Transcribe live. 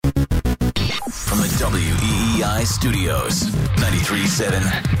from the WEEI studios. 93.7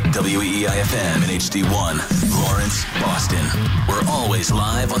 WEEI-FM and HD1, Lawrence, Boston. We're always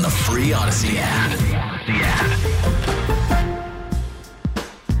live on the free Odyssey app.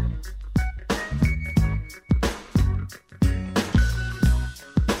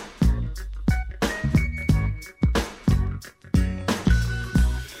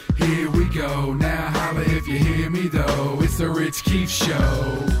 Here we go, now holla if you hear me though. It's the Rich Keefe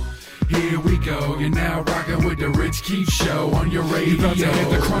Show. Here we go, you're now rocking with the Rich Keefe Show on your radio. About to hear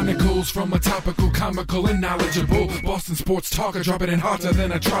the chronicles from a topical, comical, and knowledgeable Boston sports talker, dropping it hotter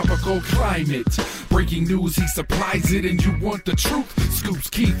than a tropical climate. Breaking news, he supplies it, and you want the truth? Scoops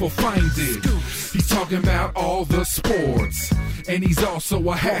Keefe will find it. He's talking about all the sports, and he's also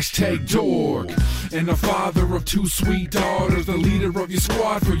a hashtag dork, and the father of two sweet daughters, the leader of your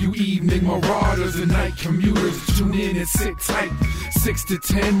squad for you evening marauders and night commuters. Tune in and sit tight, 6 to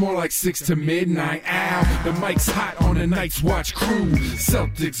 10, more like 6 to midnight. Ow, the mic's hot on the Night's Watch crew.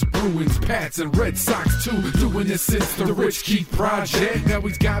 Celtics, Bruins, Pats, and Red Sox too. Doing this since the Rich Keefe Project. Now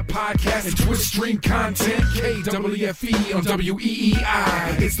he's got podcasts and Twitch stream content. KWFE on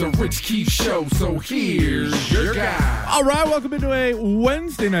WEEI. It's the Rich Keefe Show, so here's your guy. All right, welcome into a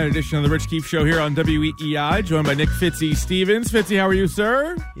Wednesday night edition of the Rich Keefe Show here on WEEI, joined by Nick Fitzy Stevens. Fitzy, how are you,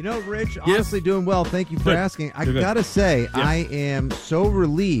 sir? You know, Rich, honestly doing well. Thank you for asking. I gotta say, I am so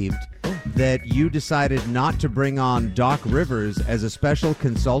relieved that you decided not to bring on Doc Rivers as a special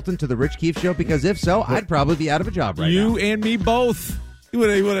consultant to the Rich Keefe Show, because if so, I'd probably be out of a job right now. You and me both. You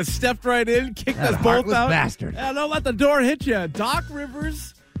would have stepped right in, kicked us both out. Bastard. Yeah, don't let the door hit you. Doc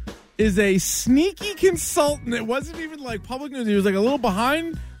Rivers is a sneaky consultant. It wasn't even like public news. He was like a little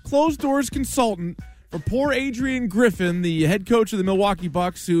behind closed doors consultant for poor Adrian Griffin, the head coach of the Milwaukee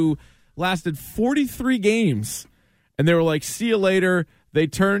Bucks, who lasted 43 games. And they were like, see you later. They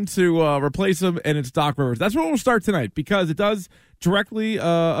turned to replace him, and it's Doc Rivers. That's where we'll start tonight, because it does directly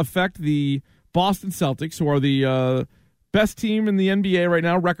affect the Boston Celtics, who are the best team in the NBA right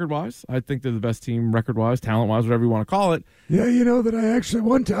now, record-wise. I think they're the best team record-wise, talent-wise, whatever you want to call it. Yeah, you know that I actually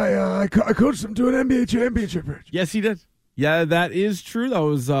I coached them to an NBA championship, Rich. Yes, he did. Yeah, that is true. That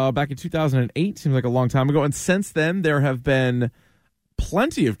was back in 2008. Seems like a long time ago. And since then, there have been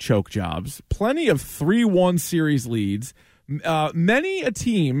plenty of choke jobs, plenty of 3-1 series leads, many a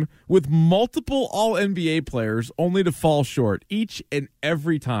team with multiple All-NBA players only to fall short each and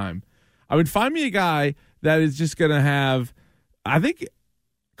every time. I mean, find me a guy that is just going to have, I think, a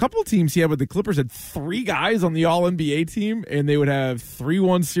couple of teams he had with the Clippers had 3 guys on the All-NBA team, and they would have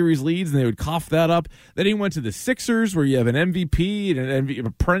 3-1 series leads, and they would cough that up. Then he went to the Sixers, where you have an MVP and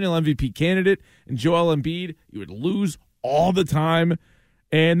a perennial MVP candidate, and Joel Embiid. You would lose all the time,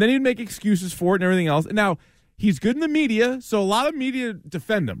 and then he'd make excuses for it and everything else. And now, he's good in the media, so a lot of media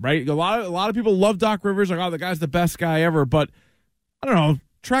defend him, right? A lot of people love Doc Rivers, like, oh, the guy's the best guy ever, but I don't know.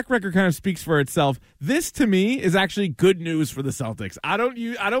 Track record kind of speaks for itself. This, to me, is actually good news for the Celtics. I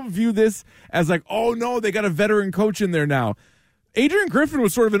don't view this as like, oh, no, they got a veteran coach in there now. Adrian Griffin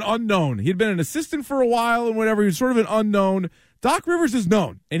was sort of an unknown. He'd been an assistant for a while and whatever. He was sort of an unknown. Doc Rivers is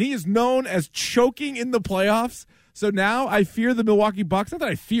known, and he is known as choking in the playoffs. So now I fear the Milwaukee Bucks. Not that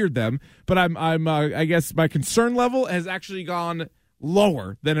I feared them, but I guess my concern level has actually gone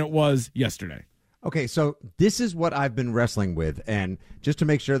lower than it was yesterday. Okay, so this is what I've been wrestling with, and just to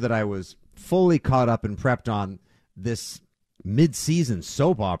make sure that I was fully caught up and prepped on this mid-season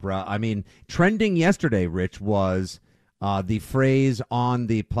soap opera, I mean, trending yesterday, Rich, was the phrase on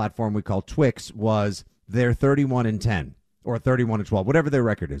the platform we call Twix was they're 31-10 or 31-12, whatever their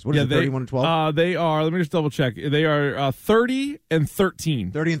record is. What is it, 31-12? They are, let me just double check. They are 30-13.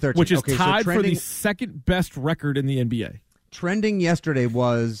 30-13. Which is okay, tied for the second best record in the NBA. Trending yesterday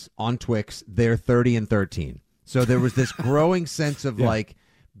was on Twix, they're 30-13. So there was this growing sense of like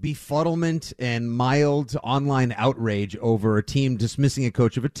befuddlement and mild online outrage over a team dismissing a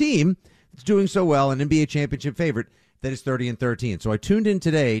coach of a team that's doing so well, an NBA championship favorite, that is 30-13. So I tuned in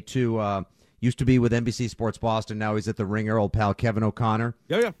today to used to be with NBC Sports Boston. Now he's at the Ringer, old pal Kevin O'Connor.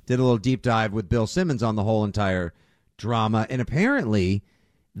 Yeah. Did a little deep dive with Bill Simmons on the whole entire drama. And apparently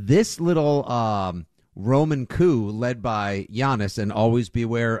this little Roman coup led by Giannis, and always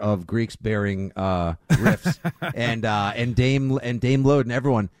beware of Greeks bearing rifts, and Dame Lode and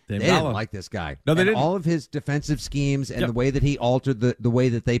everyone, they didn't like this guy. No, they and didn't. All of his defensive schemes and the way that he altered the way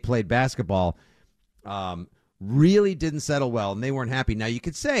that they played basketball really didn't settle well, and they weren't happy. Now, you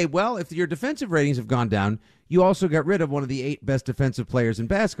could say, well, if your defensive ratings have gone down, you also got rid of one of the 8 best defensive players in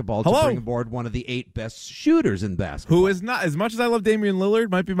basketball to bring aboard one of the 8 best shooters in basketball. Who is not, as much as I love Damian Lillard,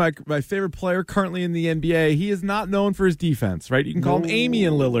 might be my favorite player currently in the NBA. He is not known for his defense, right? You can call him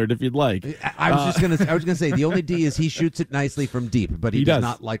Amian Lillard if you'd like. I was gonna say the only D is he shoots it nicely from deep, but he does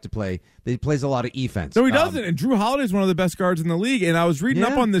not like to play. He plays a lot of offense. No, he doesn't. And Drew Holiday is one of the best guards in the league. And I was reading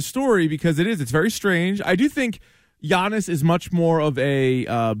up on this story because it's very strange. I do think Giannis is much more of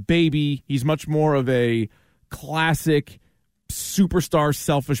a baby. He's much more of a classic superstar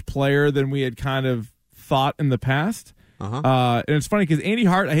selfish player than we had kind of thought in the past. And it's funny because Andy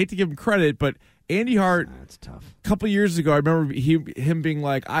Hart, I hate to give him credit, but Andy Hart, that's tough. A couple years ago, I remember him being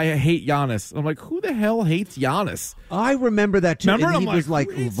like, I hate Giannis. I'm like, who the hell hates Giannis? I remember that too. Remember? And he was like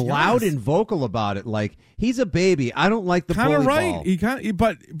loud and vocal about it. Like, he's a baby. I don't like the bully ball. Kind of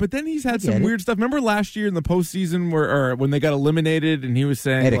right. But then he's had some weird stuff. Remember last year in the postseason when they got eliminated and he was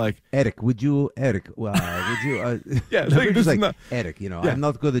saying Eric, would you? Yeah, this is not, Eric, I'm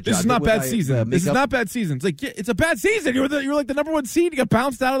not good at the job. This is not bad season. This is not bad season. It's like, it's a bad season. You're like the number 1 seed. You got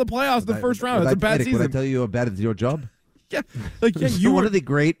bounced out of the playoffs in the first round. It's a bad season. Would I tell you how bad it's your job? You one of the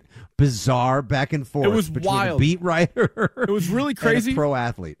great bizarre back and forth. It was between wild. A beat writer. It was really crazy. And a pro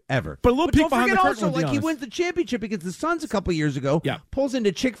athlete ever. But a little peek behind the curtain. Also, he wins the championship against the Suns a couple years ago. Yeah. Pulls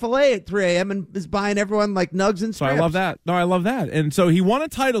into Chick-fil-A at 3 a.m. and is buying everyone like nugs and strips. So I love that. No, I love that. And so he won a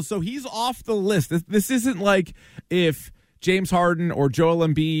title. So he's off the list. This isn't like if James Harden or Joel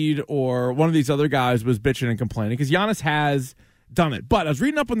Embiid or one of these other guys was bitching and complaining, because Giannis has done it. But I was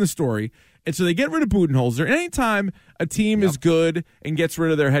reading up on the story, and so they get rid of Budenholzer. And anytime a team is good and gets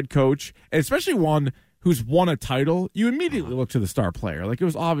rid of their head coach, and especially one who's won a title, you immediately look to the star player. Like, it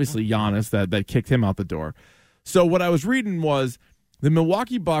was obviously Giannis that kicked him out the door. So what I was reading was the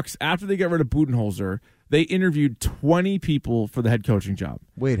Milwaukee Bucks, after they got rid of Budenholzer, they interviewed 20 people for the head coaching job.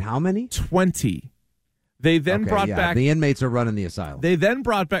 Wait, how many? 20. They then brought back... The inmates are running the asylum. They then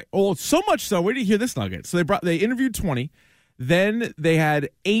brought back... Oh, so much so. Where do you hear this nugget? So they interviewed 20. Then they had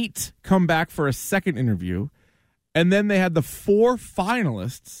 8 come back for a second interview. And then they had the 4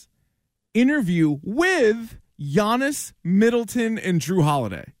 finalists interview with Giannis, Middleton, and Drew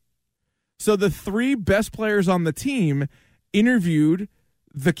Holiday. So the 3 best players on the team interviewed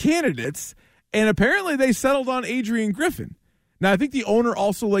the candidates, and apparently they settled on Adrian Griffin. Now, I think the owner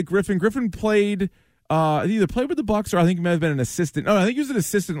also liked Griffin. Griffin played... he either played with the Bucks or I think he might have been an assistant. No, I think he was an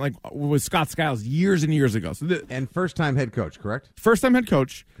assistant with Scott Skiles years and years ago. And first-time head coach, correct? First-time head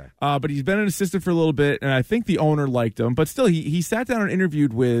coach. Okay. But he's been an assistant for a little bit, and I think the owner liked him. But still, he sat down and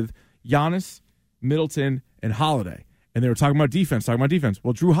interviewed with Giannis, Middleton, and Holiday. And they were talking about defense.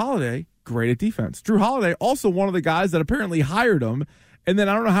 Well, Drew Holiday, great at defense. Drew Holiday, also one of the guys that apparently hired him. And then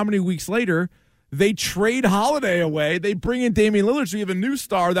I don't know how many weeks later, they trade Holiday away. They bring in Damian Lillard, so you have a new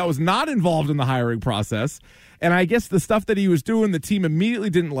star that was not involved in the hiring process. And I guess the stuff that he was doing, the team immediately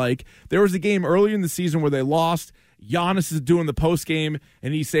didn't like. There was a game earlier in the season where they lost. Giannis is doing the postgame,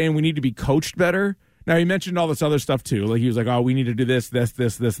 and he's saying we need to be coached better. Now, he mentioned all this other stuff, too. Like, he was like, oh, we need to do this, and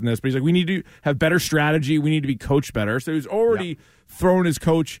this. But he's like, we need to have better strategy. We need to be coached better. So he's already thrown his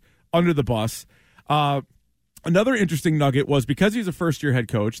coach under the bus. Another interesting nugget was because he's a first-year head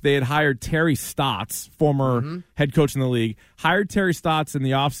coach, they had hired Terry Stotts, former head coach in the league, hired Terry Stotts in the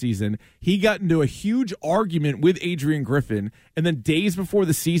offseason. He got into a huge argument with Adrian Griffin, and then days before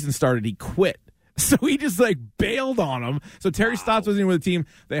the season started, he quit. So he just, bailed on him. So Terry Stotts wasn't with the team.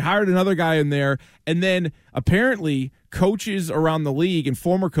 They hired another guy in there, and then apparently coaches around the league and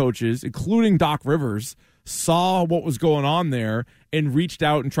former coaches, including Doc Rivers, saw what was going on there and reached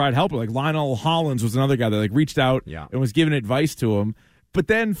out and tried helping. Like Lionel Hollins was another guy that reached out and was giving advice to him. But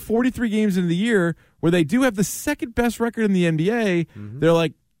then 43 games into the year, where they do have the second best record in the NBA, they're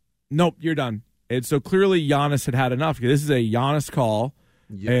like, nope, you're done. And so clearly Giannis had enough. This is a Giannis call.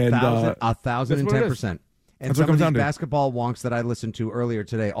 And 1,010%. And some of these basketball wonks that I listened to earlier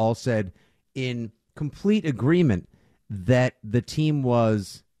today all said in complete agreement that the team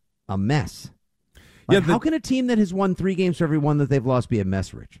was a mess. How can a team that has won 3 games for every one that they've lost be a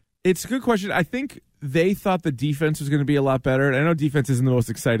mess, Rich? It's a good question. I think they thought the defense was going to be a lot better. And I know defense isn't the most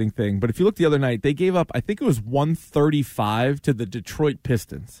exciting thing, but if you look the other night, they gave up, I think it was 135 to the Detroit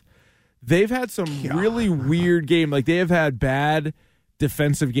Pistons. They've had some really weird games. They have had bad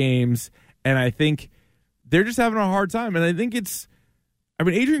defensive games, and I think they're just having a hard time. And I think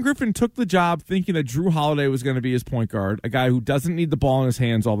Adrian Griffin took the job thinking that Drew Holiday was going to be his point guard, a guy who doesn't need the ball in his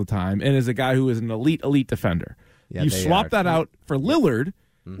hands all the time, and is a guy who is an elite defender. Yeah, you swap that out for Lillard.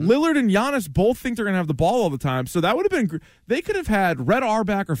 Lillard and Giannis both think they're going to have the ball all the time, so that would have been – they could have had Red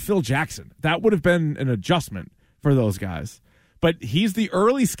Auerbach or Phil Jackson. That would have been an adjustment for those guys. but he's the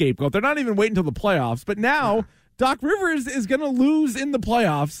early scapegoat. They're not even waiting until the playoffs. But now Doc Rivers is going to lose in the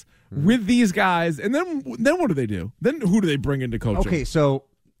playoffs with these guys. And then what do they do? Then who do they bring into coaching? Okay, so,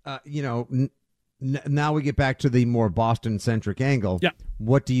 now we get back to the more Boston-centric angle. Yeah.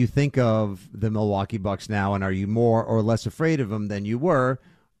 What do you think of the Milwaukee Bucks now, and are you more or less afraid of them than you were,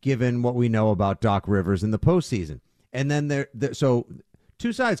 given what we know about Doc Rivers in the postseason? And then so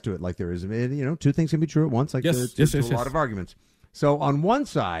two sides to it. Like there is, two things can be true at once. Like there's a lot of arguments. So on one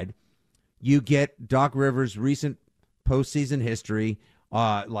side, you get Doc Rivers' recent postseason history,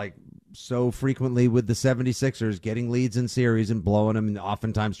 like so frequently with the 76ers, getting leads in series and blowing them, and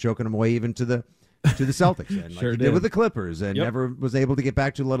oftentimes choking them away even to the Celtics, and like he did with the Clippers, and never was able to get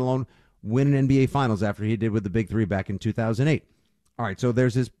back to, let alone win an NBA Finals after he did with the Big Three back in 2008. All right, so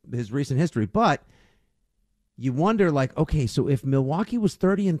there's his recent history, but you wonder, like, okay, so if Milwaukee was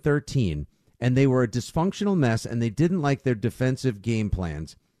 30-13 and they were a dysfunctional mess and they didn't like their defensive game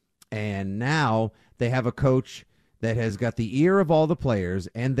plans, and now they have a coach that has got the ear of all the players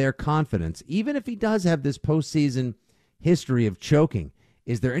and their confidence, even if he does have this postseason history of choking,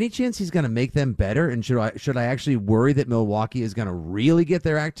 is there any chance he's going to make them better? And should I actually worry that Milwaukee is going to really get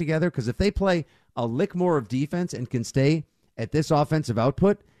their act together? Because if they play a lick more of defense and can stay at this offensive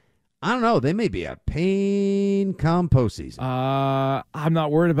output, I don't know. They may be a pain come postseason. I'm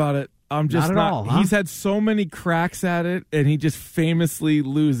not worried about it. I'm just not. All, huh? He's had so many cracks at it, and he just famously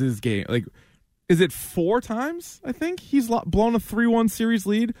loses game. Like, is it 4 times? I think he's blown a 3-1 series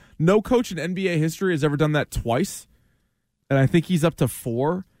lead. No coach in NBA history has ever done that twice. And I think he's up to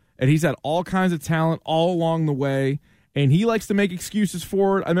 4, and he's had all kinds of talent all along the way, and he likes to make excuses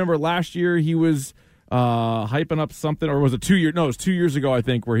for it. I remember last year he was hyping up something, or was it 2 years? No, it was 2 years ago, I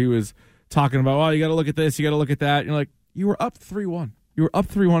think, where he was talking about, you got to look at this, you got to look at that. And you're like, you were up 3-1. You were up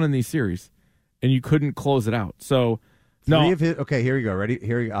 3-1 in these series, and you couldn't close it out. So, okay, here you go. Ready?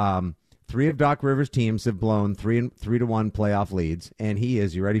 Here, 3 of Doc Rivers' teams have blown 3-1 playoff leads, and he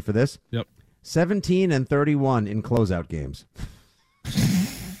is, you ready for this? Yep. 17-31 in closeout games.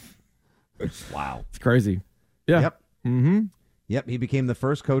 Wow. It's crazy. Yeah. Yep. Mm-hmm. Yep, he became the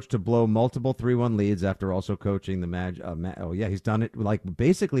first coach to blow multiple 3-1 leads after also coaching the Magic. He's done it like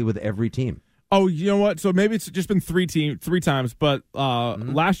basically with every team. Oh, you know what? So maybe it's just been 3 times, but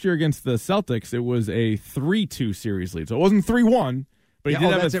last year against the Celtics, it was a 3-2 series lead. So it wasn't 3-1. But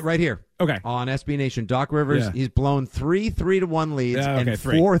that's it right here. Okay. On SB Nation, Doc Rivers, he's blown 3 3-1 leads and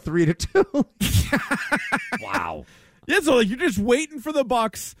 4 3-2. Wow. Yeah, so you're just waiting for the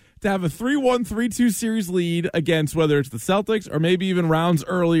Bucks to have a 3-1, 3-2 series lead against whether it's the Celtics or maybe even rounds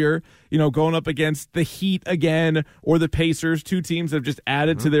earlier, going up against the Heat again or the Pacers, 2 teams that have just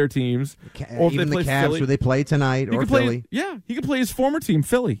added to their teams. Or even the Cavs, Philly, who they play tonight, or Philly. He could play his former team,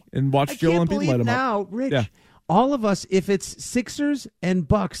 Philly, and watch Joel Embiid light him up. Now, Rich, all of us, if it's Sixers and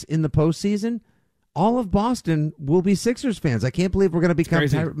Bucks in the postseason, all of Boston will be Sixers fans. I can't believe we're going to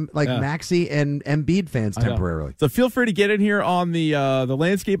become Maxey and Embiid fans temporarily. So feel free to get in here on the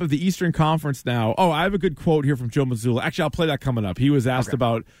landscape of the Eastern Conference now. Oh, I have a good quote here from Joe Mazzulla. Actually, I'll play that coming up. He was asked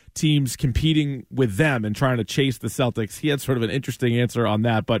about teams competing with them and trying to chase the Celtics. He had sort of an interesting answer on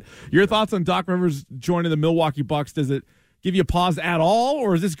that. But your thoughts on Doc Rivers joining the Milwaukee Bucks? Does it give you a pause at all,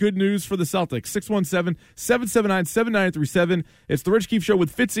 or is this good news for the Celtics? 617-779-7937. It's the Rich Keefe Show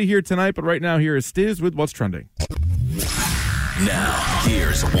with Fitzy here tonight, but right now here is Stiz with What's Trending. Now,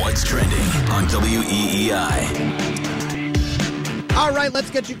 here's What's Trending on WEEI. All right, let's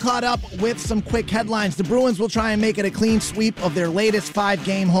get you caught up with some quick headlines. The Bruins will try and make it a clean sweep of their latest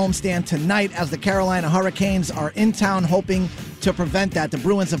 5-game homestand tonight as the Carolina Hurricanes are in town hoping to prevent that. The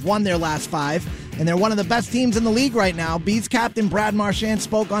Bruins have won their last 5, and they're one of the best teams in the league right now. Bees captain Brad Marchand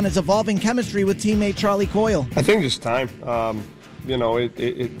spoke on his evolving chemistry with teammate Charlie Coyle. I think just time. You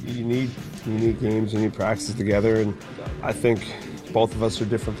need games, you need practices together, and I think both of us are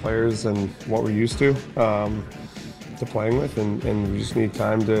different players than what we're used to playing with, and we just need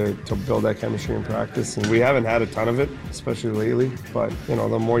time to build that chemistry in practice. And we haven't had a ton of it, especially lately, but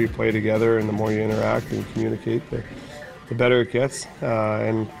the more you play together and the more you interact and communicate, the better it gets,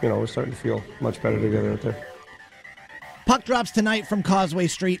 and we're starting to feel much better together out there. Puck drops tonight from Causeway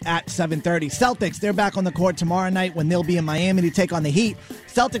Street at 7:30. Celtics, they're back on the court tomorrow night when they'll be in Miami to take on the Heat.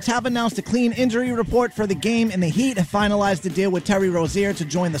 Celtics have announced a clean injury report for the game, and the Heat have finalized a deal with Terry Rozier to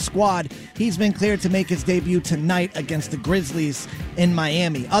join the squad. He's been cleared to make his debut tonight against the Grizzlies in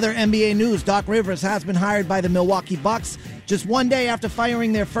Miami. Other NBA news, Doc Rivers has been hired by the Milwaukee Bucks. Just one day after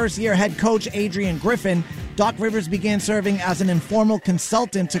firing their first-year head coach, Adrian Griffin, Doc Rivers began serving as an informal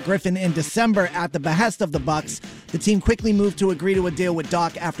consultant to Griffin in December at the behest of the Bucks. The team quickly moved to agree to a deal with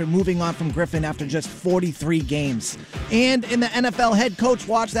Doc after moving on from Griffin after just 43 games. And in the NFL head coach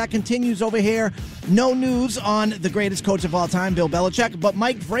watch, that continues over here. No news on the greatest coach of all time, Bill Belichick, but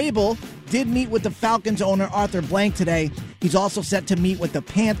Mike Vrabel did meet with the Falcons owner Arthur Blank today. He's also set to meet with the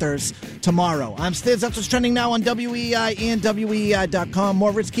Panthers tomorrow. I'm Stiz. That's what's trending now on WEI and WEI.com.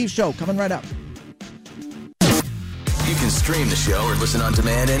 More Rich Keefe Show coming right up. You can stream the show or listen on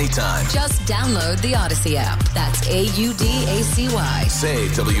demand anytime. Just download the Odyssey app. That's AUDACY.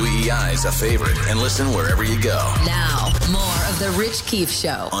 Save WEEI as a favorite and listen wherever you go. Now, more of The Rich Keefe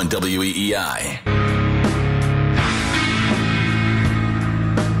Show on WEEI.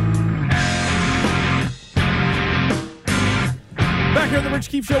 Back here on the Rich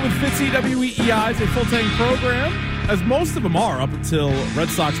Keefe Show with Fitzy. WEEI is a full-time program, as most of them are, up until Red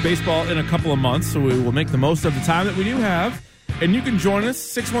Sox baseball in a couple of months, so we will make the most of the time that we do have. And you can join us,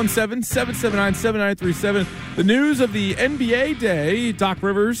 617-779-7937. The news of the NBA day, Doc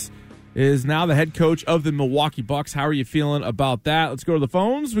Rivers is now the head coach of the Milwaukee Bucks. How are you feeling about that? Let's go to the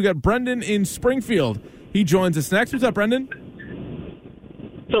phones. We got Brendan in Springfield. He joins us next. What's up, Brendan?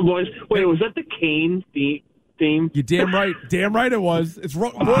 What's up, boys? Wait, was that the Kane theme? You damn right. Damn right it was. It's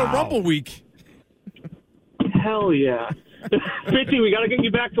Royal Rumble week. Hell yeah. Fitzy, we got to get you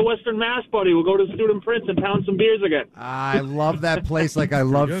back to Western Mass, buddy. We'll go to Student Prince and pound some beers again. I love that place like I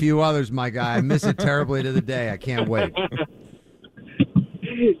love few others, my guy. I miss it terribly to the day. I can't wait.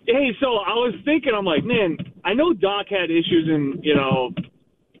 Hey, so I was thinking, I'm like, man, I know Doc had issues in,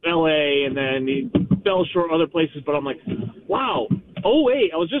 L.A., and then he fell short other places, but I'm like, wow. Oh, wait,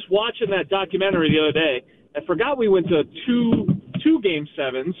 I was just watching that documentary the other day. I forgot we went to two Game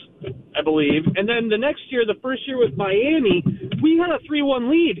 7s, I believe. And then the next year, the first year with Miami, we had a 3-1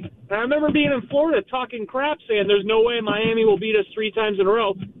 lead. And I remember being in Florida talking crap, saying there's no way Miami will beat us 3 times in a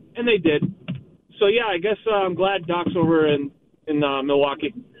row. And they did. So, yeah, I guess I'm glad Doc's over in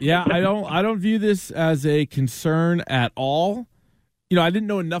Milwaukee. Yeah, I don't view this as a concern at all. I didn't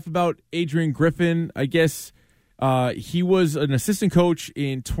know enough about Adrian Griffin. I guess he was an assistant coach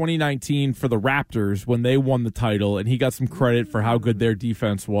in 2019 for the Raptors when they won the title, and he got some credit for how good their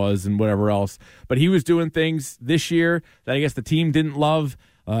defense was and whatever else. But he was doing things this year that I guess the team didn't love.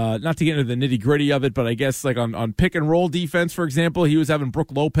 Not to get into the nitty-gritty of it, but I guess like on pick-and-roll defense, for example, he was having Brook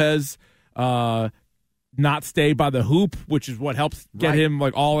Lopez not stay by the hoop, which is what helps get him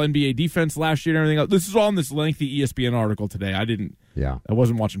like all NBA defense last year and everything else. This is all in this lengthy ESPN article today. I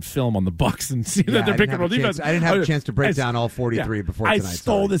wasn't watching film on the Bucks and seeing that they're pick and roll defense. I didn't have a chance to break down all 43 before tonight. I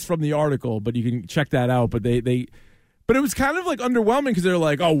stole this from the article, but you can check that out. But but it was kind of like underwhelming because they're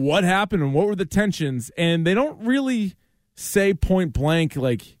like, oh, what happened and what were the tensions? And they don't really say point blank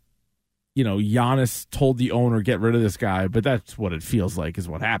like, Giannis told the owner, get rid of this guy. But that's what it feels like is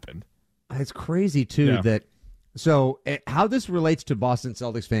what happened. It's crazy, too, how this relates to Boston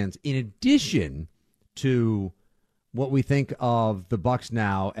Celtics fans, in addition to what we think of the Bucks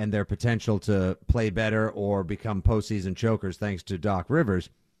now and their potential to play better or become postseason chokers thanks to Doc Rivers,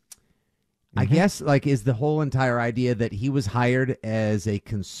 I guess, is the whole entire idea that he was hired as a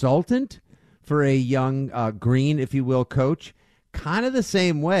consultant for a young green, if you will, coach, kind of the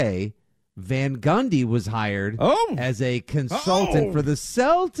same way Van Gundy was hired as a consultant for the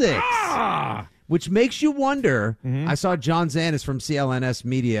Celtics, which makes you wonder. I saw John Zanis from CLNS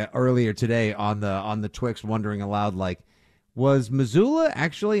Media earlier today on the Twix wondering aloud, was Missoula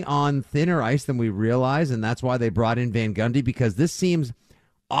actually on thinner ice than we realize, and that's why they brought in Van Gundy? Because this seems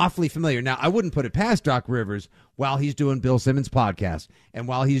awfully familiar. Now, I wouldn't put it past Doc Rivers while he's doing Bill Simmons' podcast and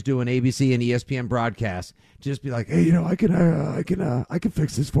while he's doing ABC and ESPN broadcasts, just be like, hey, I can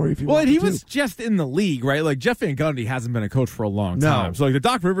fix this for you if you want. Well, and he was just in the league, right? Like Jeff Van Gundy hasn't been a coach for a long time. So like the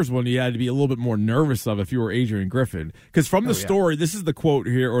Doc Rivers one, you had to be a little bit more nervous of if you were Adrian Griffin, because from the story, this is the quote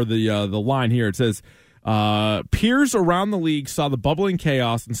here or the line here. It says, peers around the league saw the bubbling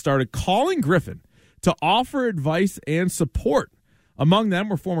chaos and started calling Griffin to offer advice and support. Among them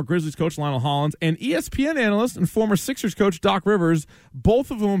were former Grizzlies coach Lionel Hollins and ESPN analyst and former Sixers coach Doc Rivers,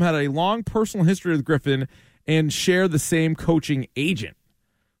 both of whom had a long personal history with Griffin and share the same coaching agent.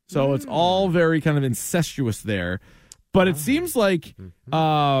 So it's all very kind of incestuous there. But it seems like,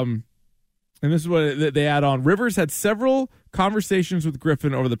 and this is what they add on, Rivers had several conversations with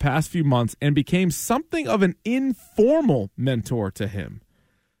Griffin over the past few months and became something of an informal mentor to him.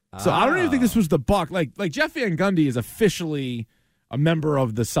 So I don't even think this was the Buck. Like Jeff Van Gundy is officially a member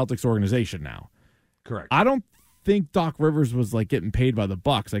of the Celtics organization now. Correct. I don't think Doc Rivers was like getting paid by the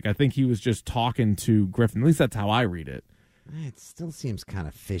Bucks. Like I think he was just talking to Griffin. At least that's how I read it. It still seems kind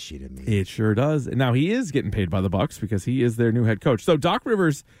of fishy to me. It sure does. And now he is getting paid by the Bucks because he is their new head coach. So Doc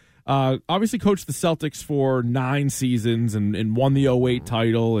Rivers obviously coached the Celtics for 9 seasons and won the 2008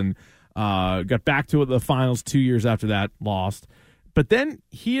 title and got back to the finals 2 years after that, lost. But then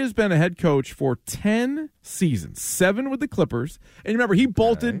he has been a head coach for 10 seasons, 7 with the Clippers. And remember, he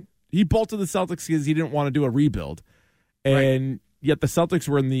bolted the Celtics because he didn't want to do a rebuild. And yet the Celtics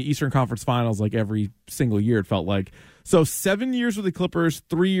were in the Eastern Conference Finals like every single year, it felt like. So 7 years with the Clippers,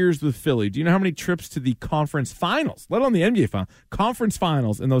 3 years with Philly. Do you know how many trips to the conference finals, let alone the NBA final, conference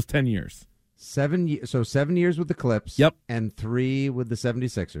finals in those 10 years? 7 years with the Clips. Yep. And 3 with the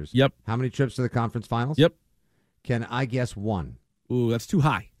 76ers. Yep. How many trips to the conference finals? Yep. Can I guess 1? Ooh, that's too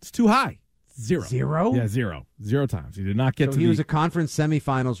high. It's too high. 0. 0? Yeah, 0. 0 times. He did not get to he was a conference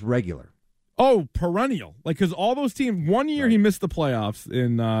semifinals regular. Oh, perennial. Like, because all those teams, 1 year he missed the playoffs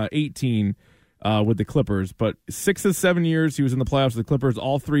in 18 with the Clippers, but 6 of 7 years he was in the playoffs with the Clippers.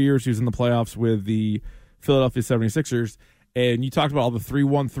 All 3 years he was in the playoffs with the Philadelphia 76ers. And you talked about all the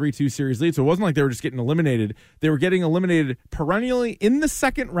 3-1, 3-2 series leads. So it wasn't like they were just getting eliminated. They were getting eliminated perennially in the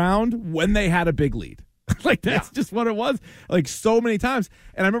second round when they had a big lead. Like, that's just what it was, like, so many times.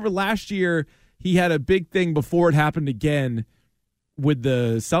 And I remember last year he had a big thing before it happened again with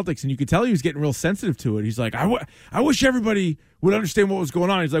the Celtics, and you could tell he was getting real sensitive to it. He's like, I wish everybody would understand what was going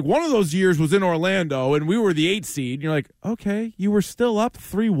on. He's like, one of those years was in Orlando, and we were the 8th seed. And you're like, okay, you were still up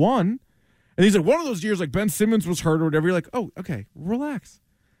 3-1. And he's like, one of those years, like, Ben Simmons was hurt or whatever. You're like, oh, okay, relax.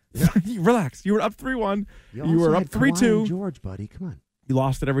 Yeah. Relax. You were up 3-1. You were up 3-2. George, buddy, come on. You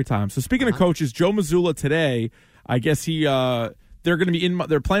lost it every time. So speaking of coaches, Joe Mazzulla today, I guess they're going to be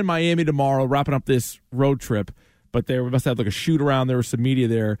they're playing Miami tomorrow, wrapping up this road trip. But they must have like a shoot around. There was some media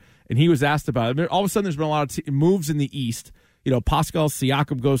there, and he was asked about it. All of a sudden, there's been a lot of moves in the East. You know, Pascal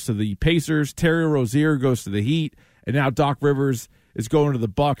Siakam goes to the Pacers, Terry Rozier goes to the Heat, and now Doc Rivers is going to the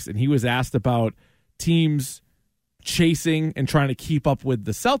Bucks. And he was asked about teams chasing and trying to keep up with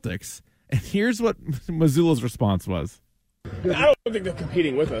the Celtics. And here's what Mazzulla's response was. I don't think they're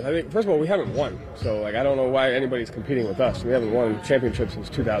competing with us. I think, first of all, we haven't won. So, like, I don't know why anybody's competing with us. We haven't won a championship since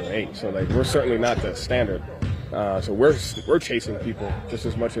 2008. So, like, we're certainly not the standard. So we're chasing people just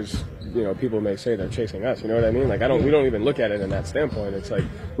as much as, you know, people may say they're chasing us. You know what I mean? Like, we don't even look at it in that standpoint. It's like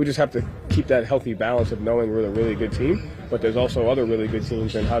we just have to keep that healthy balance of knowing we're a really good team, but there's also other really good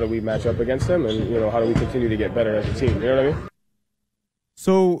teams, and how do we match up against them, and, you know, how do we continue to get better as a team? You know what I mean?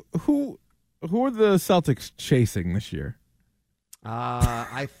 So who are the Celtics chasing this year?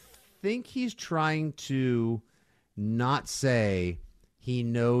 I think he's trying to not say he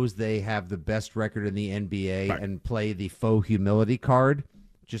knows they have the best record in the NBA and play the faux humility card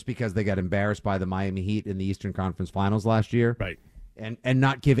just because they got embarrassed by the Miami Heat in the Eastern Conference Finals last year. Right. And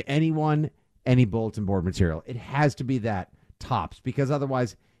not give anyone any bulletin board material. It has to be that tops, because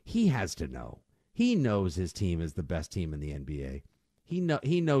otherwise he has to know. He knows his team is the best team in the NBA. He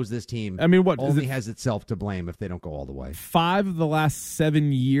knows this team only has itself to blame if they don't go all the way. 5 of the last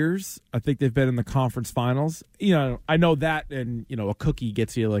 7 years, I think they've been in the conference finals. You know, I know that, and, you know, a cookie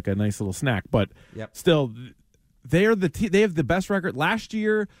gets you like a nice little snack, but still, they have the best record. Last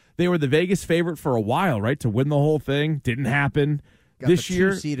year, they were the Vegas favorite for a while, right, to win the whole thing. Didn't happen. Got this the year,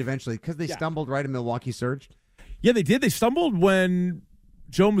 2 seed eventually because they stumbled right and Milwaukee surged. Yeah, they did. They stumbled when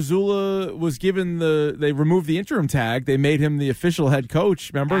Joe Mazzulla was given they removed the interim tag. They made him the official head coach,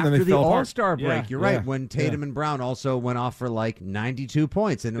 remember? After then they the fell All-Star apart. break, you're right, when Tatum and Brown also went off for like 92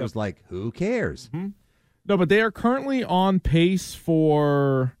 points, and it was like, who cares? Mm-hmm. No, but they are currently on pace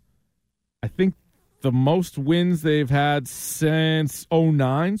for, I think, the most wins they've had since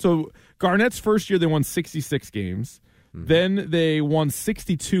 2009. So Garnett's first year, they won 66 games. Mm-hmm. Then they won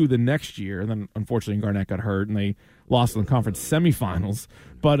 62 the next year, and then unfortunately Garnett got hurt, and they lost in the conference semifinals.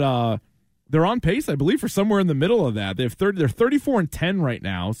 But they're on pace, I believe, for somewhere in the middle of that. They're 34-10 right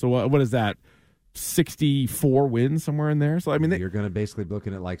now. So what is that? 64 wins, somewhere in there. So I mean, you're going to basically be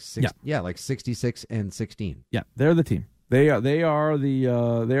looking at like like 66-16. Yeah, they're the team. They are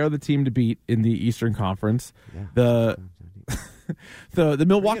the team to beat in the Eastern Conference. Yeah. The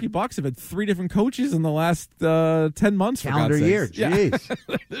Milwaukee Bucks have had 3 different coaches in the last 10 months. Calendar year, jeez.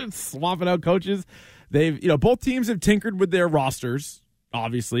 Yeah. Swapping out coaches. They've, both teams have tinkered with their rosters,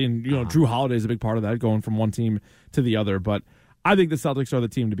 obviously, and Drew Holiday is a big part of that, going from one team to the other. But I think the Celtics are the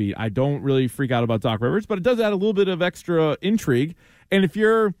team to beat. I don't really freak out about Doc Rivers, but it does add a little bit of extra intrigue. And if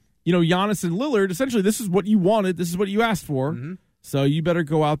you're, Giannis and Lillard, essentially this is what you wanted, this is what you asked for. Mm-hmm. So you better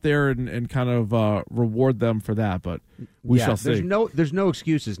go out there and kind of reward them for that. But we shall see. There's no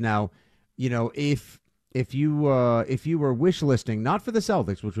excuses now. If you were wish listing, not for the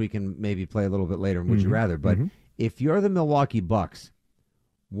Celtics, which we can maybe play a little bit later, would you rather, but if you're the Milwaukee Bucks,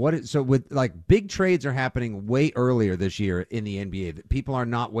 with like big trades are happening way earlier this year in the NBA. That people are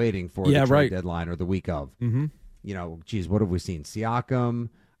not waiting for the trade deadline or the week of. Mm-hmm. You know, geez, what have we seen? Siakam.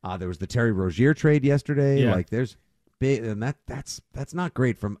 There was the Terry Rozier trade yesterday. Yeah. Like there's big, and that's not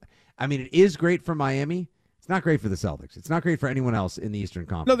great it is great for Miami. It's not great for the Celtics. It's not great for anyone else in the Eastern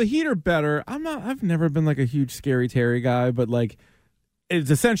Conference. No, the Heat are better. I've never been like a huge Scary Terry guy, but like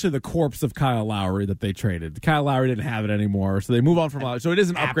it's essentially the corpse of Kyle Lowry that they traded. Kyle Lowry didn't have it anymore, so they move on from Lowry. So it is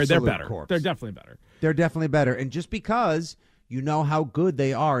an upgrade. They're better. Corpse. They're definitely better. They're definitely better. And just because you know how good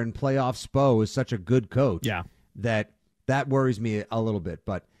they are in playoff, Spo is such a good coach. Yeah. That worries me a little bit.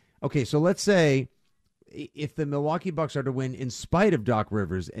 But okay, so let's say if the Milwaukee Bucks are to win in spite of Doc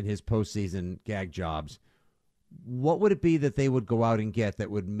Rivers and his postseason gag jobs, what would it be that they would go out and get that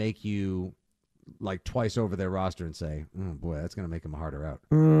would make you like twice over their roster and say, oh boy, that's going to make them harder out?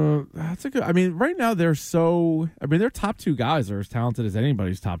 That's a good. Right now their top two guys are as talented as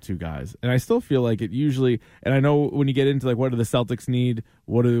anybody's top two guys, and I still feel like it usually. And I know when you get into like what do the Celtics need,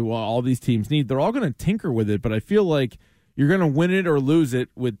 what do all these teams need, they're all going to tinker with it. But I feel like you're going to win it or lose it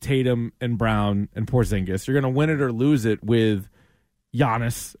with Tatum and Brown and Porzingis. You're going to win it or lose it with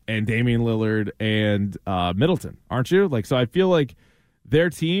Giannis and Damian Lillard and Middleton, aren't you? Like, so I feel like their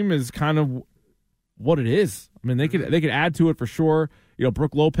team is kind of what it is. I mean, they could add to it for sure. You know,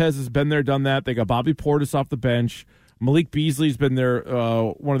 Brook Lopez has been there, done that. They got Bobby Portis off the bench. Malik Beasley's been their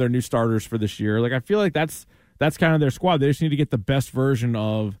one of their new starters for this year. Like, I feel like that's kind of their squad. They just need to get the best version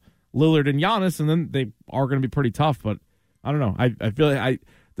of Lillard and Giannis, and then they are going to be pretty tough. But I don't know. I feel like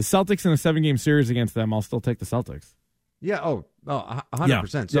the Celtics in a 7-game series against them, I'll still take the Celtics. Yeah.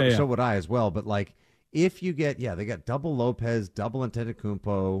 100%. So would I as well. But like, if you get, they got double Lopez, double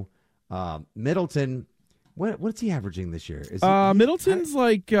Antetokounmpo, Middleton. What's he averaging this year? Middleton's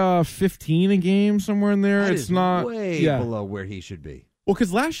like 15 a game, somewhere in there. It's not way below where he should be. Well,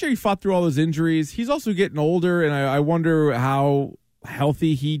 because last year he fought through all those injuries. He's also getting older, and I wonder how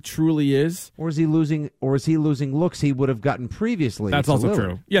healthy he truly is. Or is he losing looks he would have gotten previously? That's also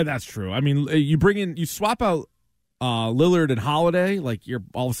true. Yeah, that's true. I mean, you swap out Lillard and Holiday, like you're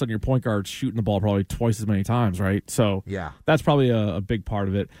all of a sudden your point guard's shooting the ball probably twice as many times, right? So yeah, that's probably a big part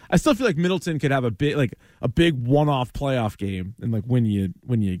of it. I still feel like Middleton could have a big one-off playoff game and like win you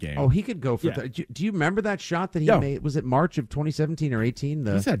a game. Oh, he could go for that. Do you remember that shot that he made? Was it March of 2017 or 18?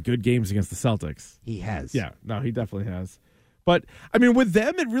 He's had good games against the Celtics. He has. Yeah, no, he definitely has. But, I mean, with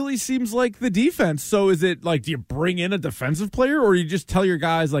them, it really seems like the defense. So is it like, do you bring in a defensive player or you just tell your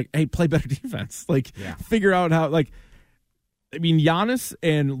guys, like, hey, play better defense? Like, figure out how, like, I mean, Giannis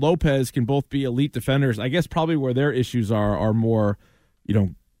and Lopez can both be elite defenders. I guess probably where their issues are more,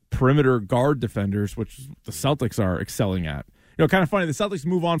 perimeter guard defenders, which the Celtics are excelling at. Kind of funny. The Celtics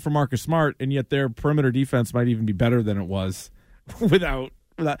move on from Marcus Smart, and yet their perimeter defense might even be better than it was without.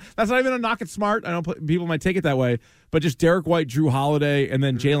 That's not even a knock at Smart. I know people might take it that way, but just Derek White, Drew Holiday, and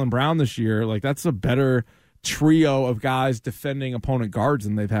then Jaylen Brown this year, like that's a better trio of guys defending opponent guards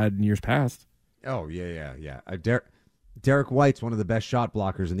than they've had in years past. Oh yeah. Derek White's one of the best shot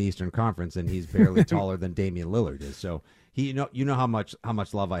blockers in the Eastern Conference, and he's barely taller than Damian Lillard is. So you know how much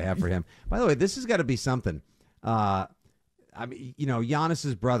love I have for him. By the way, this has got to be something. I mean,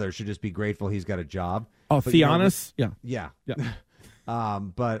 Giannis's brother should just be grateful he's got a job. Oh, Giannis, yeah.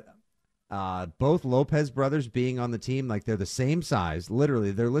 But both Lopez brothers being on the team, like they're the same size.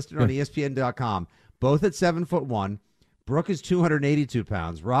 Literally, they're listed on ESPN.com. Both at 7'1". Brooke is 282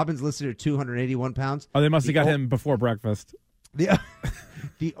 pounds. Robin's listed at 281 pounds. Oh, they must have got him before breakfast. The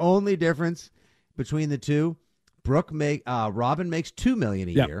only difference between the two, Robin makes $2 million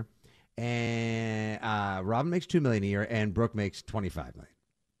a year, and Robin makes $2 million a year, and Brooke makes $25 million.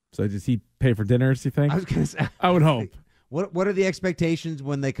 So does he pay for dinners? You think? I was going to say. I would hope. What are the expectations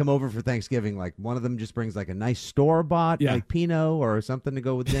when they come over for Thanksgiving? Like one of them just brings like a nice store-bought like Pinot or something to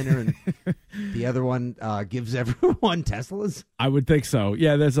go with dinner, and the other one gives everyone Teslas? I would think so.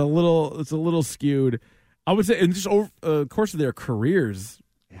 Yeah, it's a little skewed. I would say, and just over the course of their careers,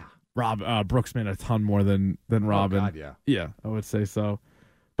 Brooks made a ton more than Robin. Oh, God, yeah, I would say so.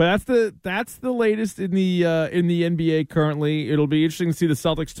 But that's the latest in the NBA currently. It'll be interesting to see the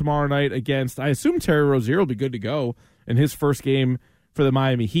Celtics tomorrow night against. I assume Terry Rozier will be good to go in his first game for the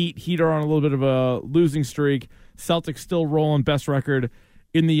Miami Heat. Heat are on a little bit of a losing streak. Celtics still rolling, best record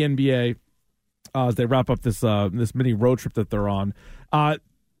in the NBA as they wrap up this mini road trip that they're on.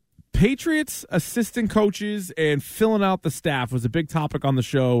 Patriots assistant coaches and filling out the staff was a big topic on the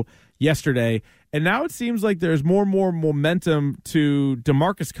show yesterday, and now it seems like there's more and more momentum to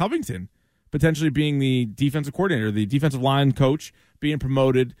DeMarcus Covington potentially being the defensive coordinator, the defensive line coach being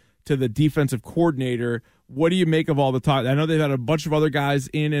promoted to the defensive coordinator. what do you make of all the talk? I know they've had a bunch of other guys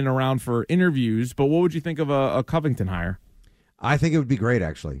in and around for interviews, but what would you think of a Covington hire? I think it would be great,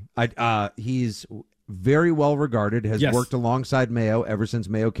 actually. He's very well regarded, has worked alongside Mayo ever since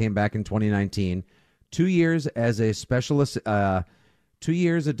Mayo came back in 2019. 2 years as a specialist, 2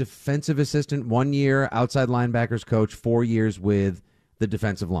 years a defensive assistant, 1 year outside linebackers coach, 4 years with the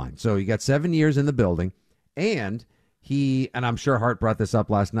defensive line. So you got 7 years in the building, and I'm sure Hart brought this up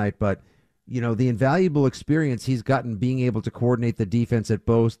last night, but the invaluable experience he's gotten being able to coordinate the defense at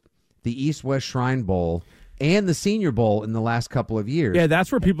both the East-West Shrine Bowl and the Senior Bowl in the last couple of years. Yeah,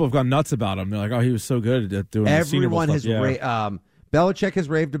 that's where people have gone nuts about him. They're like, oh, he was so good at doing the Senior Bowl stuff. Everyone has Belichick has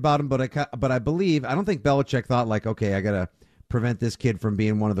raved about him, but I don't think Belichick thought like, okay, I got to prevent this kid from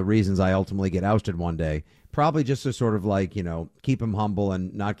being one of the reasons I ultimately get ousted one day. Probably just to sort of like, keep him humble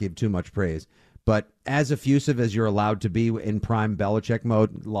and not give too much praise. But as effusive as you're allowed to be in prime Belichick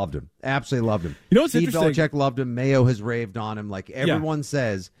mode, loved him. Absolutely loved him. What's Steve interesting? Belichick loved him. Mayo has raved on him. Like everyone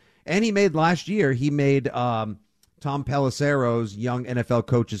says. And he made last year, Tom Pelissero's Young NFL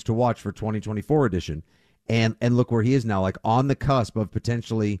Coaches to Watch for 2024 edition. And look where he is now, like on the cusp of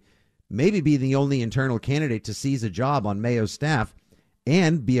potentially maybe be the only internal candidate to seize a job on Mayo's staff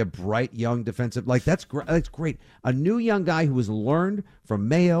and be a bright young defensive. Like that's great. A new young guy who has learned from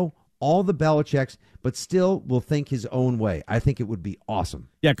Mayo, all the Belichicks, but still will think his own way. I think it would be awesome.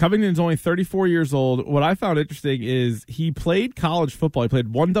 Yeah, Covington's only 34 years old. What I found interesting is he played college football. He played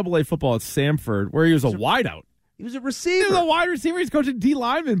 1AA football at Samford, where he was a wideout. He was a receiver. He was a wide receiver. He's coaching D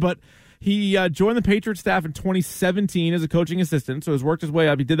lineman, but he joined the Patriots staff in 2017 as a coaching assistant, so he's worked his way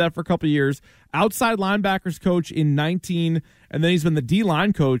up. He did that for a couple of years. Outside linebackers coach in 19, and then he's been the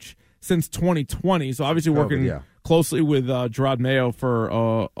D-line coach since 2020, so obviously working closely with Gerard Mayo for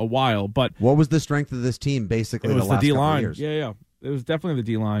a while. But what was the strength of this team basically it was the last couple of years? Yeah. It was definitely the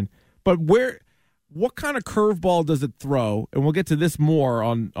D-line. But what kind of curveball does it throw? And we'll get to this more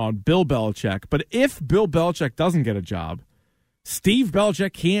on Bill Belichick. But if Bill Belichick doesn't get a job, Steve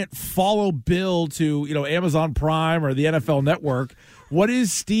Belichick can't follow Bill to Amazon Prime or the NFL Network. What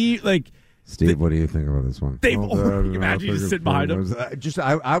is Steve like? Steve, what do you think about this one? Imagine you just sit behind him.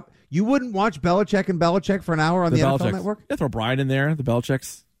 You wouldn't watch Belichick and Belichick for an hour on the NFL Network? Yeah, throw Brian in there. The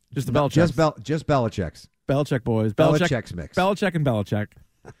Belichicks, just the Belichicks, just Belichicks. Belichick boys. Belichick's mix. Belichick and Belichick.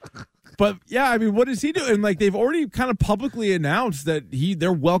 But yeah, I mean, what does he do? And like they've already kind of publicly announced that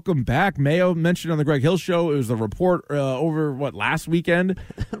they're welcome back. Mayo mentioned on the Greg Hill show. It was a report over last weekend.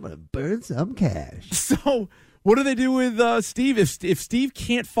 I'm gonna burn some cash. So what do they do with Steve? If Steve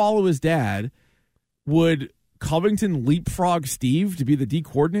can't follow his dad, would Covington leapfrog Steve to be the D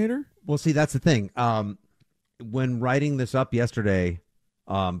coordinator? Well, see, that's the thing. When writing this up yesterday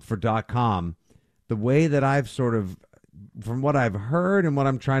for .com, the way that I've sort of, from what I've heard and what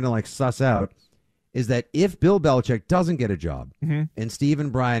I'm trying to suss out, is that if Bill Belichick doesn't get a job and Steve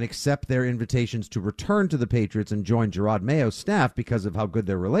and Brian accept their invitations to return to the Patriots and join Gerard Mayo's staff because of how good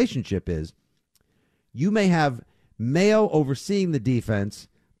their relationship is, you may have Mayo overseeing the defense,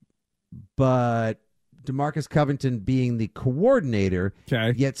 but DeMarcus Covington being the coordinator,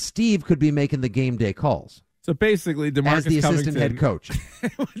 yet Steve could be making the game day calls. So basically, DeMarcus as the assistant head coach.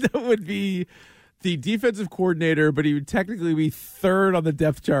 That would be the defensive coordinator, but he would technically be third on the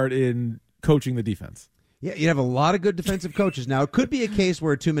depth chart in coaching the defense. Yeah, you'd have a lot of good defensive coaches. Now, it could be a case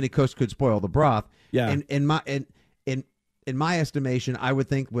where too many cooks could spoil the broth. Yeah. And in my estimation, I would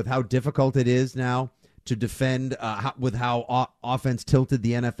think with how difficult it is now to defend, with how offense tilted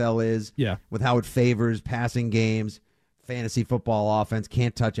the NFL is, with how it favors passing games, fantasy football offense,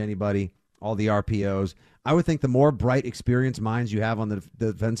 can't touch anybody, all the RPOs. I would think the more bright, experienced minds you have on the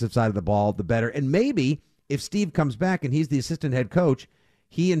defensive side of the ball, the better. And maybe if Steve comes back and he's the assistant head coach,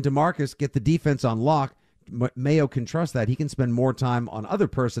 he and DeMarcus get the defense on lock. Mayo can trust that. He can spend more time on other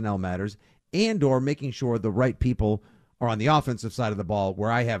personnel matters and or making sure the right people are on the offensive side of the ball,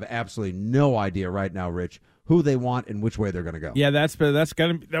 where I have absolutely no idea right now, Rich, who they want and which way they're going to go. Yeah,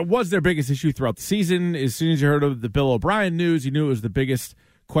 that was their biggest issue throughout the season. As soon as you heard of the Bill O'Brien news, you knew it was the biggest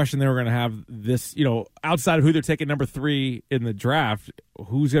question they were going to have this, outside of who they're taking number 3 in the draft,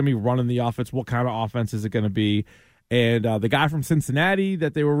 who's going to be running the offense, what kind of offense is it going to be? And the guy from Cincinnati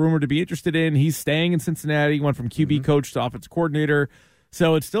that they were rumored to be interested in, he's staying in Cincinnati. He went from QB coach to offense coordinator.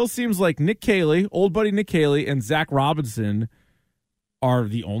 So it still seems like Nick Caley, old buddy Nick Caley, and Zach Robinson are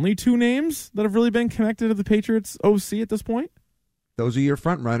the only 2 names that have really been connected to the Patriots OC at this point. Those are your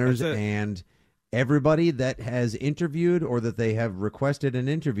front runners, and everybody that has interviewed or that they have requested an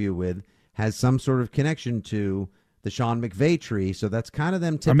interview with has some sort of connection to the Sean McVay tree. So that's kind of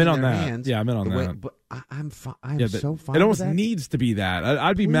them tipping I'm in on their that. hands. Yeah, I'm in on that. But I'm so fine. It with almost that. needs to be that.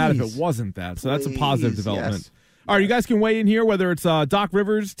 I'd be mad if it wasn't that. So that's a positive development. Yes. All right, you guys can weigh in here whether it's Doc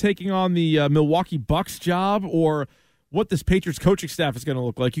Rivers taking on the Milwaukee Bucks job or what this Patriots coaching staff is going to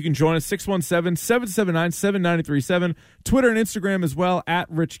look like. You can join us 617-779-7937. Twitter and Instagram as well at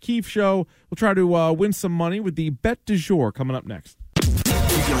Rich Keefe Show. We'll try to win some money with the Bet du jour coming up next.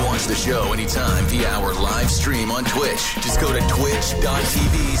 You can watch the show anytime via our live stream on Twitch. Just go to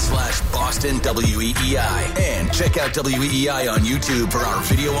twitch.tv/Boston WEEI and check out WEEI on YouTube for our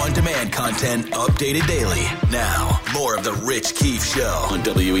video on demand content updated daily. Now, more of the Rich Keefe Show on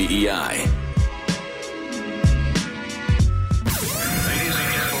WEEI.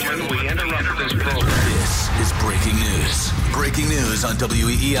 This is breaking news. Breaking news on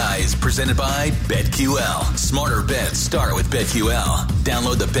WEEI is presented by BetQL. Smarter bets start with BetQL.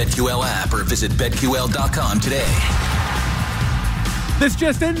 Download the BetQL app or visit BetQL.com today. This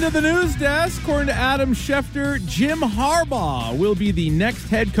just into the news desk. According to Adam Schefter, Jim Harbaugh will be the next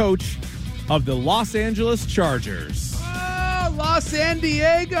head coach of the Los Angeles Chargers. Los San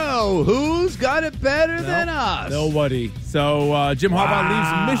Diego. Who's got it better than us? Nobody. So Jim Harbaugh leaves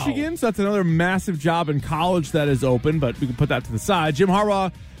Michigan, so that's another massive job in college that is open, but we can put that to the side. Jim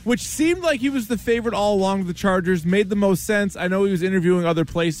Harbaugh, which seemed like he was the favorite all along with the Chargers, made the most sense. I know he was interviewing other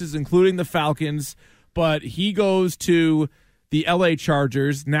places, including the Falcons, but he goes to the L.A.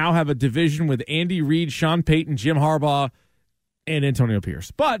 Chargers, now have a division with Andy Reid, Sean Payton, Jim Harbaugh, and Antonio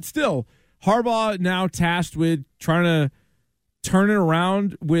Pierce. But still, Harbaugh now tasked with trying to turn it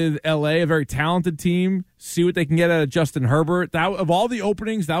around with L.A., a very talented team, see what they can get out of Justin Herbert. That, of all the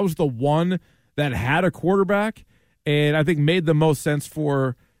openings, that was the one that had a quarterback, and I think made the most sense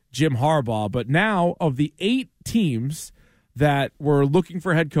for Jim Harbaugh. But now, of the 8 teams that were looking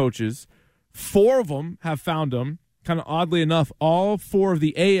for head coaches, 4 of them have found them. Kind of oddly enough, all 4 of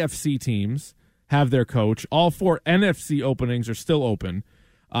the AFC teams have their coach. All 4 NFC openings are still open.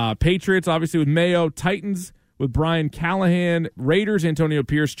 Patriots, obviously, with Mayo. Titans with Brian Callahan. Raiders, Antonio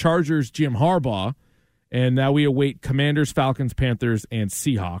Pierce. Chargers, Jim Harbaugh. And now we await Commanders, Falcons, Panthers, and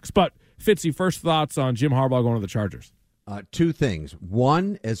Seahawks. But, Fitzy, first thoughts on Jim Harbaugh going to the Chargers? 2 things.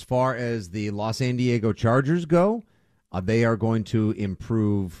 One, as far as the Los San Diego Chargers go, they are going to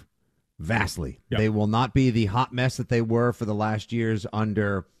improve vastly. Yep. They will not be the hot mess that they were for the last years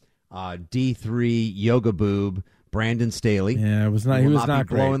under D3 Yoga Boob Brandon Staley. Yeah, it was not. He was not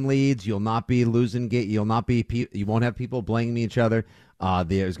be blowing leads. You'll not be losing. You won't have people blaming each other.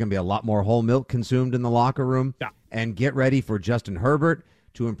 There's going to be a lot more whole milk consumed in the locker room. Yeah. And get ready for Justin Herbert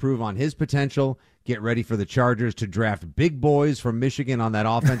to improve on his potential. Get ready for the Chargers to draft big boys from Michigan on that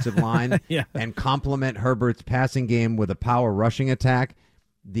offensive line and complement Herbert's passing game with a power rushing attack.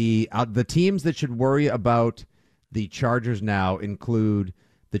 The teams that should worry about the Chargers now include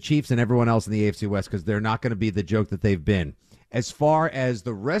the Chiefs and everyone else in the AFC West because they're not going to be the joke that they've been. As far as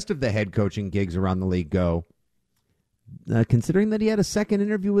the rest of the head coaching gigs around the league go, considering that he had a second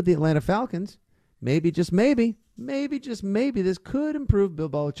interview with the Atlanta Falcons, maybe, just maybe, this could improve Bill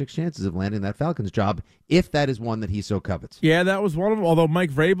Belichick's chances of landing that Falcons job if that is one that he so covets. Yeah, that was one of them, although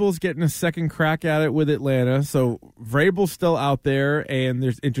Mike Vrabel's getting a second crack at it with Atlanta, so Vrabel's still out there, and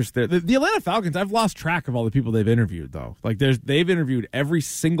there's interest there. The Atlanta Falcons, I've lost track of all the people they've interviewed, though. Like, they've interviewed every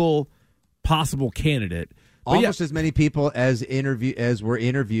single possible candidate. But almost as many people as were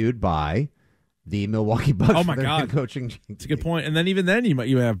interviewed by the Milwaukee Bucks. Oh my God, coaching. That's a good point. And then even then,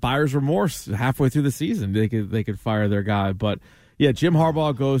 you have buyer's remorse halfway through the season. They could fire their guy. But yeah, Jim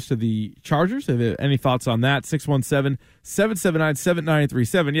Harbaugh goes to the Chargers. Any thoughts on that?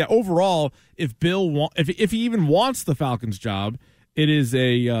 617-779-7937. Yeah, overall, if Bill if he even wants the Falcons job, it is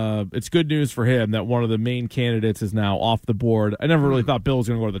it's good news for him that one of the main candidates is now off the board. I never really thought Bill was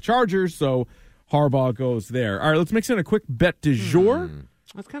going to go to the Chargers, so Harbaugh goes there. All right, let's mix in a quick bet du jour.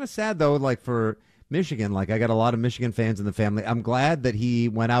 That's kind of sad, though, like for Michigan. Like, I got a lot of Michigan fans in the family. I'm glad that he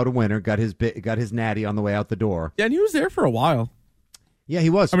went out a winner, got his natty on the way out the door. Yeah, and he was there for a while. Yeah, he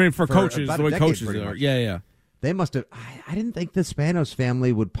was. I mean, for coaches, the way coaches are. Yeah. They must have. I didn't think the Spanos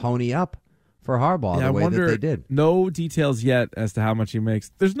family would pony up for Harbaugh the way that they did. No details yet as to how much he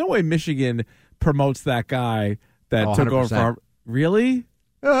makes. There's no way Michigan promotes that guy that took over for Harbaugh. Really?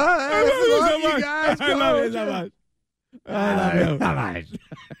 I love you guys. I love you so much. I love you.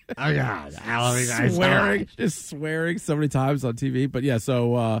 Oh God, I love you guys. Just swearing so many times on TV. But yeah,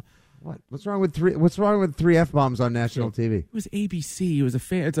 so what's wrong with three F-bombs on national TV? It was ABC. It was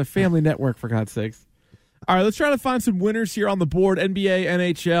it's a family network, for God's sakes. All right, let's try to find some winners here on the board. NBA,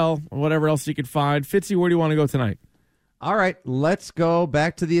 NHL, whatever else you could find. Fitzy, where do you want to go tonight? All right, let's go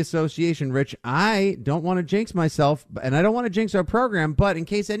back to the association, Rich. I don't want to jinx myself, and I don't want to jinx our program, but in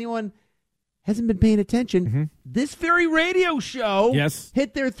case anyone hasn't been paying attention, this very radio show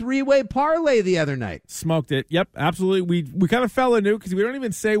hit their three-way parlay the other night. Smoked it. Yep, absolutely. We kind of fell into it because we don't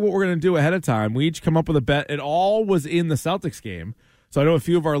even say what we're going to do ahead of time. We each come up with a bet. It all was in the Celtics game. So I know a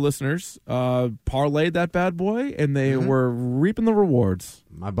few of our listeners parlayed that bad boy, and they were reaping the rewards.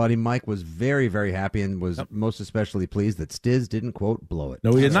 My buddy Mike was very, very happy and was most especially pleased that Stiz didn't, quote, blow it.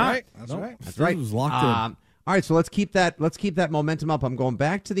 No, he did not. Right. That's right. That's right. It was locked in. All right, so let's keep that momentum up. I'm going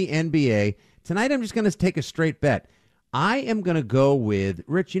back to the NBA. Tonight I'm just going to take a straight bet. I am going to go with,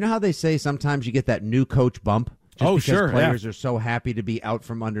 Rich, you know how they say sometimes you get that new coach bump? Just because players are so happy to be out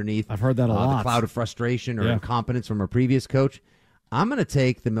from underneath. I've heard that a lot. The cloud of frustration or incompetence from a previous coach. I'm going to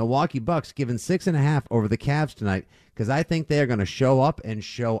take the Milwaukee Bucks, given 6.5 over the Cavs tonight, because I think they are going to show up and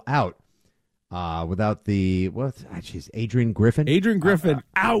show out without Adrian Griffin. Adrian Griffin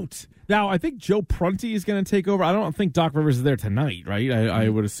out. Now, I think Joe Prunty is going to take over. I don't think Doc Rivers is there tonight, right? I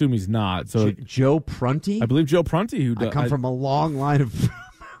would assume he's not. So Joe Prunty? I believe Joe Prunty. I come from a long line of...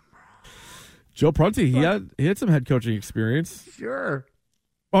 Joe Prunty, he had some head coaching experience. Sure.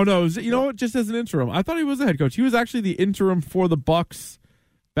 Oh, no, you know what? Just as an interim. I thought he was a head coach. He was actually the interim for the Bucks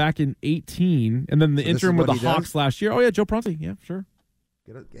back in 2018, and then the interim with the Hawks last year. Oh, yeah, Joe Prunty. Yeah, sure.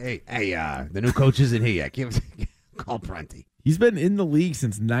 Hey, the new coach isn't here yet. Call Prunty. He's been in the league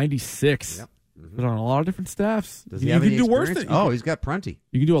since 96. Yep. Been on a lot of different staffs. Does he have any experience? He's got Prunty.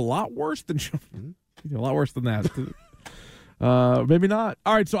 You can do a lot worse than Joe. You can do a lot worse than that. Maybe not.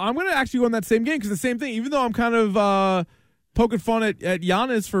 All right, so I'm going to actually go on that same game because the same thing, even though I'm kind of poking fun at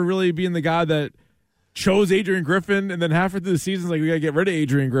Giannis for really being the guy that chose Adrian Griffin and then halfway through the season, we got to get rid of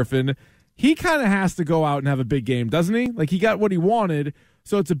Adrian Griffin. He kind of has to go out and have a big game, doesn't he? Like, he got what he wanted,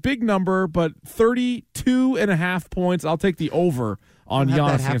 so it's a big number, but 32.5 points. I'll take the over on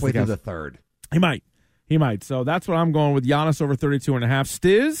Giannis. That halfway through the third. He might. So that's what I'm going with, Giannis over 32.5.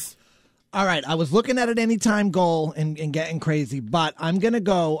 Stiz? All right, I was looking at an anytime goal and getting crazy, but I'm going to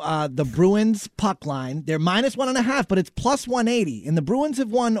go the Bruins puck line. They're minus 1.5, but it's plus 180, and the Bruins have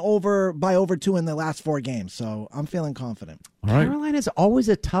won by over 2 in the last 4 games, so I'm feeling confident. All right. Carolina's always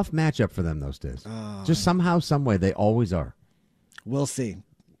a tough matchup for them those days. Just somehow, some way, they always are. We'll see.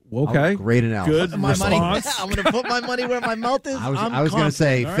 Okay. Great analysis. Good response. I'm going to put my money where my mouth is. I was going to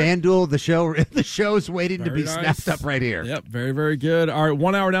say, FanDuel, the show's waiting to be snapped up right here. Yep, very, very good. All right,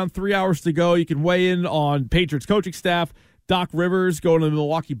 1 hour down, 3 hours to go. You can weigh in on Patriots coaching staff, Doc Rivers going to the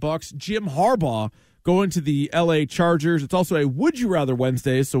Milwaukee Bucks, Jim Harbaugh going to the L.A. Chargers. It's also a Would You Rather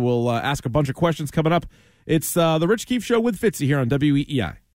Wednesday, so we'll ask a bunch of questions coming up. It's the Rich Keefe Show with Fitzy here on WEEI.